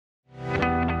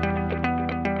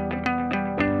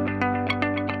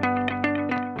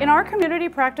In our community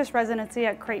practice residency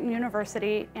at Creighton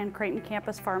University and Creighton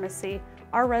Campus Pharmacy,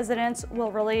 our residents will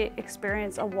really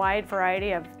experience a wide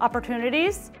variety of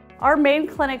opportunities. Our main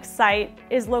clinic site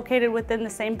is located within the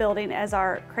same building as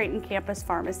our Creighton Campus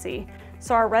Pharmacy.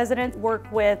 So our residents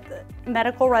work with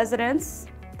medical residents,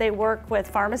 they work with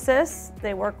pharmacists,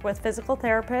 they work with physical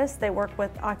therapists, they work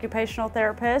with occupational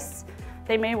therapists,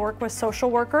 they may work with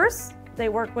social workers, they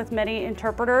work with many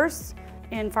interpreters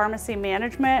in pharmacy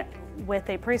management, with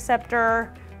a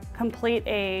preceptor, complete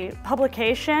a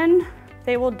publication.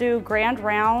 They will do grand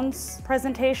rounds,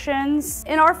 presentations.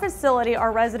 In our facility,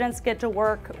 our residents get to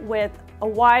work with a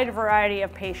wide variety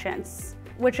of patients,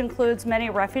 which includes many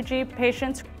refugee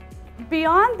patients.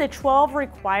 Beyond the 12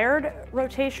 required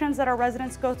rotations that our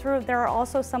residents go through, there are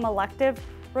also some elective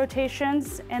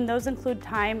rotations, and those include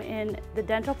time in the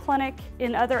dental clinic,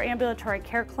 in other ambulatory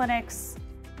care clinics.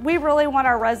 We really want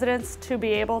our residents to be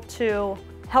able to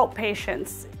help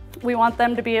patients. We want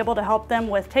them to be able to help them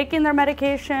with taking their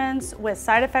medications, with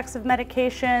side effects of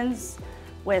medications,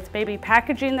 with maybe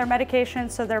packaging their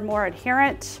medications so they're more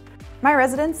adherent. My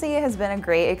residency has been a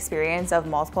great experience of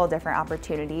multiple different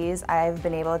opportunities. I've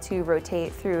been able to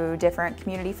rotate through different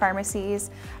community pharmacies.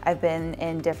 I've been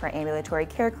in different ambulatory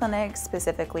care clinics,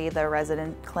 specifically the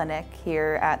resident clinic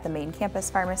here at the main campus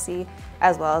pharmacy,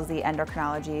 as well as the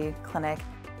endocrinology clinic.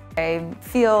 I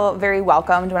feel very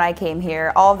welcomed when I came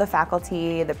here. All of the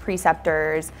faculty, the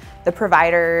preceptors, the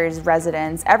providers,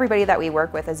 residents, everybody that we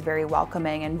work with is very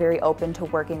welcoming and very open to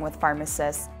working with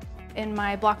pharmacists. In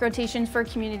my block rotations for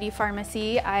community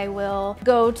pharmacy, I will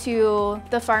go to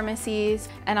the pharmacies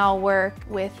and I'll work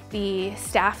with the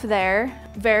staff there,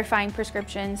 verifying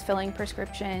prescriptions, filling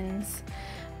prescriptions,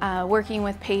 working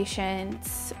with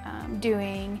patients,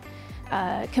 doing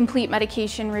complete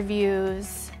medication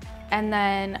reviews, and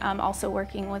then also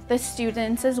working with the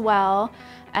students as well.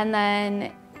 And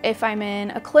then if I'm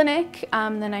in a clinic,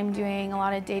 then I'm doing a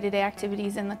lot of day-to-day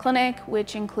activities in the clinic,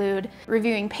 which include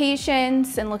reviewing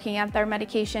patients and looking at their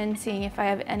medication, seeing if I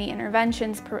have any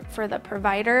interventions for the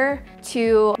provider,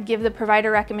 to give the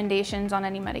provider recommendations on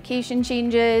any medication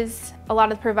changes. A lot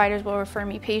of the providers will refer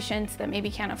me patients that maybe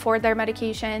can't afford their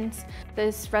medications.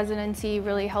 This residency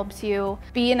really helps you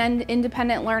be an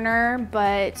independent learner,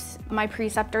 but my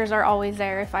preceptors are always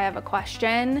there if I have a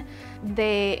question.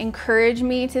 They encourage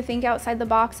me to think outside the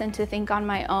box and to think on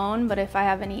my own, but if I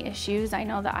have any issues, I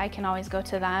know that I can always go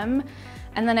to them.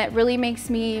 And then it really makes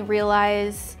me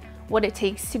realize what it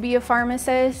takes to be a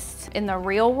pharmacist in the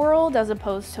real world as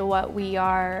opposed to what we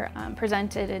are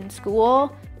presented in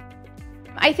school.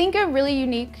 I think a really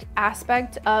unique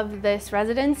aspect of this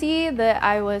residency that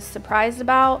I was surprised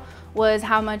about was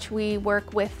how much we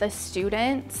work with the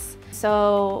students.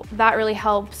 So that really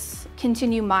helps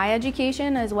continue my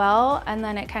education as well, and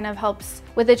then it kind of helps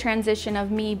with the transition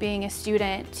of me being a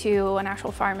student to an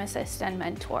actual pharmacist and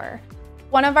mentor.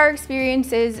 One of our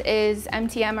experiences is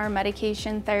MTM, or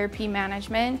Medication Therapy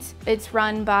Management. It's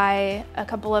run by a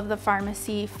couple of the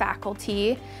pharmacy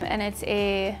faculty, and it's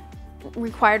a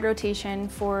required rotation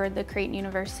for the Creighton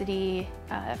University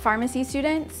pharmacy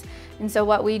students. And so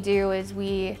what we do is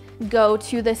we go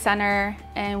to the center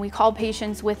and we call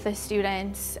patients with the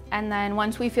students, and then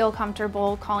once we feel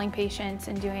comfortable calling patients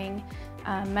and doing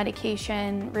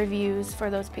medication reviews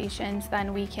for those patients,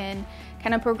 then we can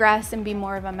kind of progress and be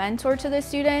more of a mentor to the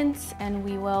students, and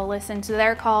we will listen to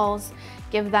their calls,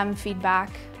 give them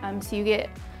feedback, so you get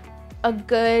a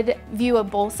good view of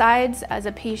both sides as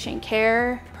a patient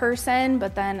care person,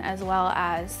 but then as well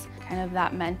as kind of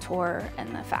that mentor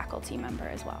and the faculty member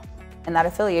as well. And that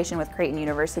affiliation with Creighton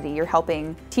University, you're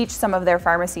helping teach some of their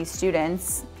pharmacy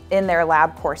students in their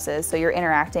lab courses, so you're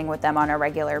interacting with them on a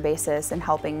regular basis and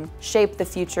helping shape the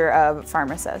future of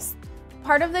pharmacists.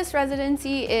 Part of this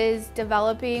residency is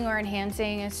developing or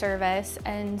enhancing a service,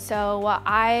 and so what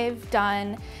I've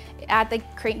done at the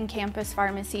Creighton Campus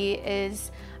Pharmacy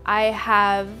is I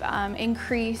have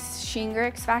increased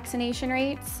Shingrix vaccination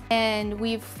rates, and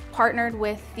we've partnered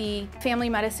with the Family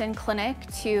Medicine Clinic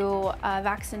to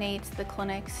vaccinate the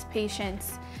clinic's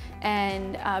patients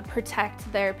and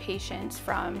protect their patients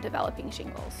from developing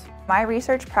shingles. My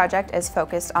research project is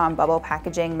focused on bubble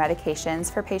packaging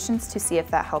medications for patients to see if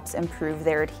that helps improve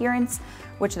their adherence,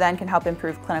 which then can help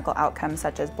improve clinical outcomes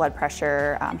such as blood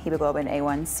pressure, hemoglobin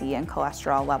A1C, and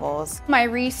cholesterol levels. My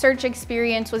research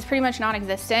experience was pretty much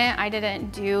non-existent. I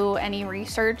didn't do any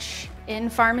research in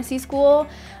pharmacy school,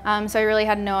 so I really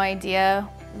had no idea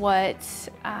what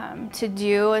to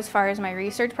do as far as my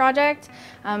research project.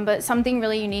 But something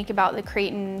really unique about the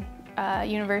Creighton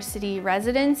University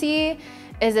residency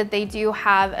is that they do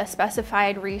have a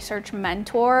specified research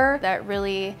mentor that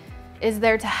really is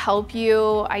there to help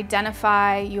you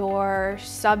identify your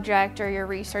subject or your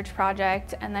research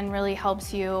project, and then really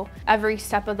helps you every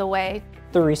step of the way.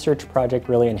 The research project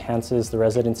really enhances the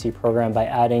residency program by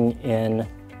adding in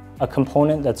a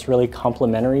component that's really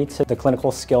complementary to the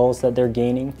clinical skills that they're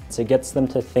gaining. So it gets them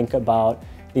to think about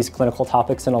these clinical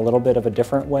topics in a little bit of a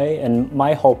different way. And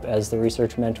my hope as the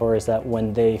research mentor is that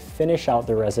when they finish out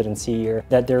their residency year,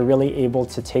 that they're really able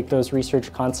to take those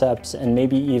research concepts and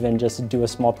maybe even just do a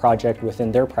small project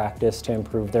within their practice to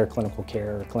improve their clinical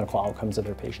care or clinical outcomes of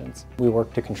their patients. We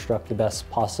work to construct the best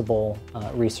possible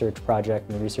research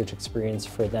project and research experience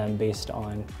for them based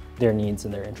on their needs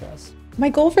and their interests. My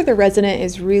goal for the resident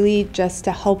is really just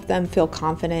to help them feel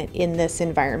confident in this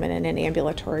environment in an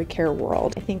ambulatory care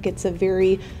world. I think it's a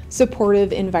very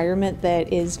supportive environment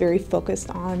that is very focused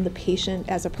on the patient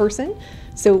as a person.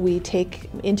 So we take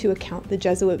into account the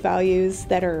Jesuit values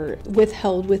that are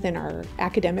withheld within our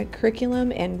academic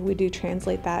curriculum, and we do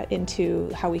translate that into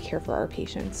how we care for our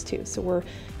patients too. So we're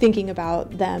thinking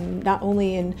about them not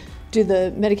only in do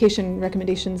the medication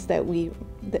recommendations that we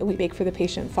make for the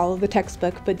patient follow the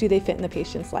textbook, but do they fit in the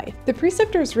patient's life? The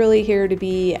preceptor is really here to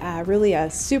be really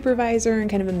a supervisor and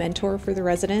kind of a mentor for the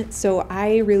resident. So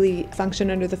I really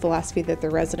function under the philosophy that the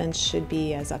residents should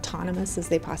be as autonomous as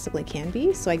they possibly can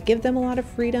be. So I give them a lot of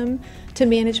freedom to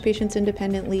manage patients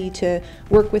independently, to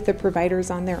work with the providers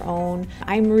on their own.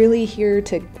 I'm really here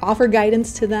to offer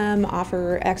guidance to them,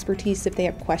 offer expertise if they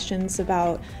have questions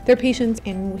about their patients.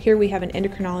 And here we have an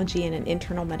endocrinology and an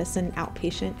internal medicine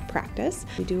outpatient practice.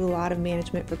 We do a lot of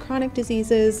management for chronic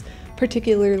diseases,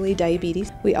 particularly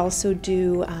diabetes. We also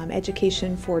do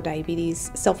education for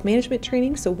diabetes self-management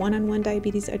training, so one-on-one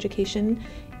diabetes education.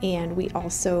 And we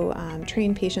also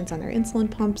train patients on their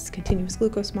insulin pumps, continuous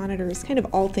glucose monitors, kind of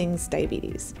all things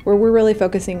diabetes. Where we're really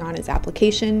focusing on is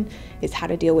application, is how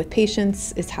to deal with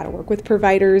patients, is how to work with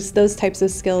providers, those types of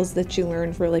skills that you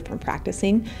learn really from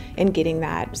practicing and getting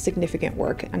that significant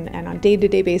work. And on a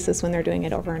day-to-day basis, when they're doing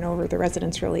it over and over, the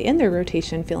residents really in their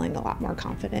rotation feeling a lot more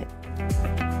confident.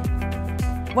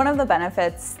 One of the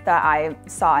benefits that I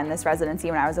saw in this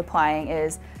residency when I was applying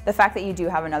is the fact that you do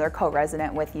have another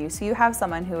co-resident with you. So you have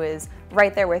someone who is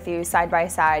right there with you, side by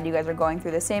side. You guys are going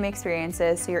through the same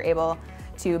experiences, so you're able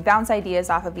to bounce ideas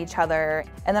off of each other.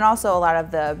 And then also a lot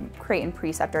of the Creighton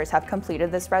preceptors have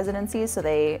completed this residency, so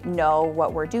they know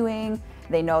what we're doing,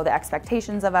 they know the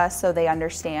expectations of us, so they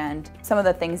understand some of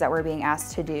the things that we're being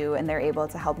asked to do, and they're able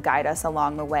to help guide us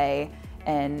along the way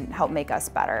and help make us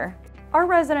better. Our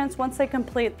residents, once they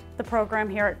complete the program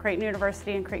here at Creighton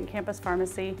University and Creighton Campus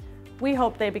Pharmacy, we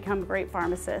hope they become great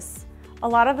pharmacists. A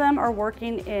lot of them are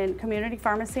working in community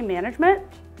pharmacy management.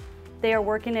 They are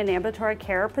working in ambulatory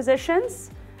care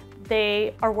positions.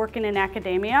 They are working in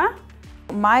academia.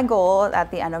 My goal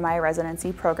at the end of my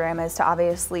residency program is to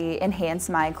obviously enhance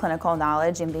my clinical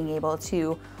knowledge and being able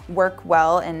to work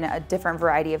well in a different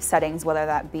variety of settings, whether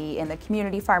that be in the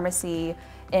community pharmacy,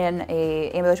 in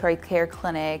an ambulatory care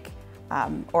clinic,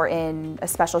 or in a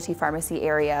specialty pharmacy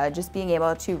area, just being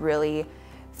able to really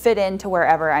fit into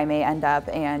wherever I may end up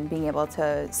and being able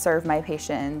to serve my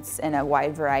patients in a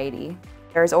wide variety.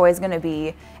 There's always going to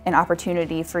be an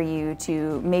opportunity for you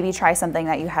to maybe try something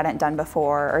that you hadn't done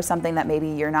before or something that maybe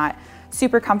you're not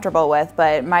super comfortable with,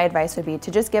 but my advice would be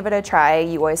to just give it a try.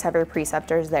 You always have your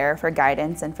preceptors there for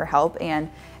guidance and for help, and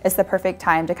it's the perfect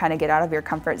time to kind of get out of your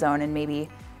comfort zone and maybe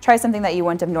try something that you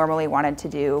wouldn't have normally wanted to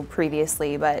do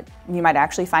previously, but you might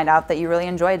actually find out that you really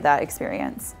enjoyed that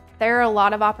experience. There are a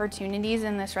lot of opportunities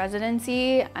in this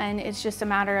residency, and it's just a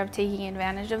matter of taking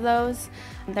advantage of those.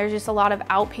 There's just a lot of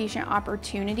outpatient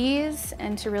opportunities,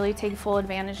 and to really take full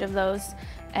advantage of those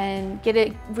and get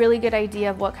a really good idea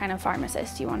of what kind of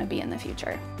pharmacist you want to be in the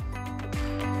future.